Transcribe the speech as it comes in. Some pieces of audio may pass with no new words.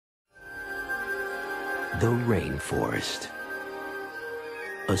The rainforest.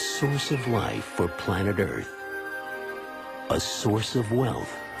 A source of life for planet Earth. A source of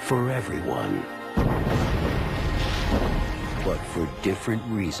wealth for everyone. But for different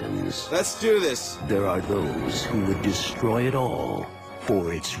reasons. Let's do this. There are those who would destroy it all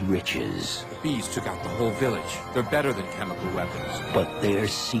for its riches. The bees took out the whole village. They're better than chemical weapons. But their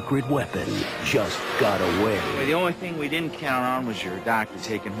secret weapon just got away. Well, the only thing we didn't count on was your doctor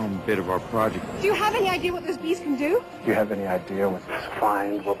taking home a bit of our project. Do you have any idea what those bees can do? Do you have any idea what this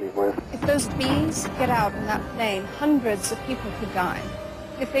find will be worth? If those bees get out in that plane, hundreds of people could die.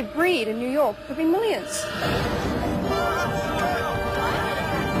 If they breed in New York, there'll be millions.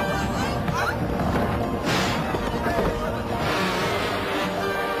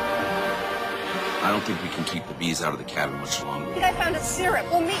 I don't think we can keep the bees out of the cabin much longer. I think I found a syrup.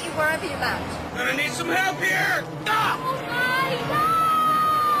 We'll meet you wherever you land. Gonna need some help here!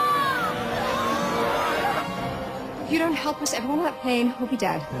 If you don't help us, everyone on that plane will be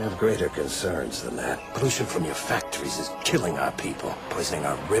dead. We have greater concerns than that. Pollution from your factories is killing our people, poisoning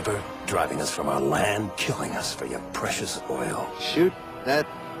our river, driving us from our land, killing us for your precious oil. Shoot that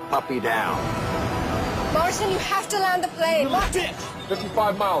puppy down. Morrison, you have to land the plane. Locked it!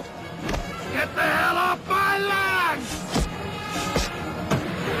 55 miles. Get the hell off my land!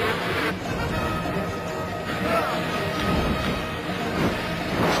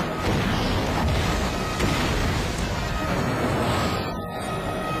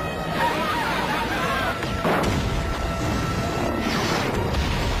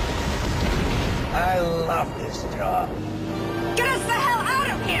 I love this job. Get us the hell out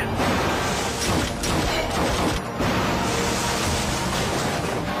of here!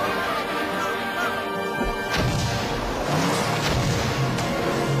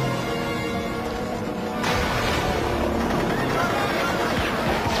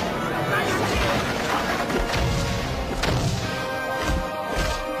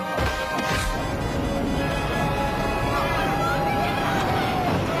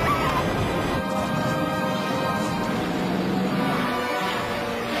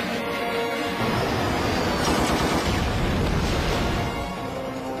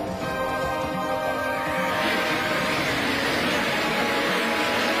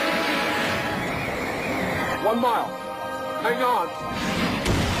 One mile. Hang on.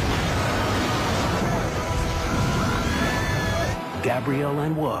 Gabrielle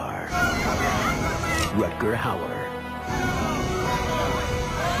Anwar. Rutger Hauer.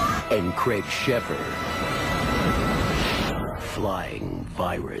 And Craig Sheffer. Flying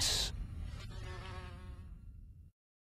Virus.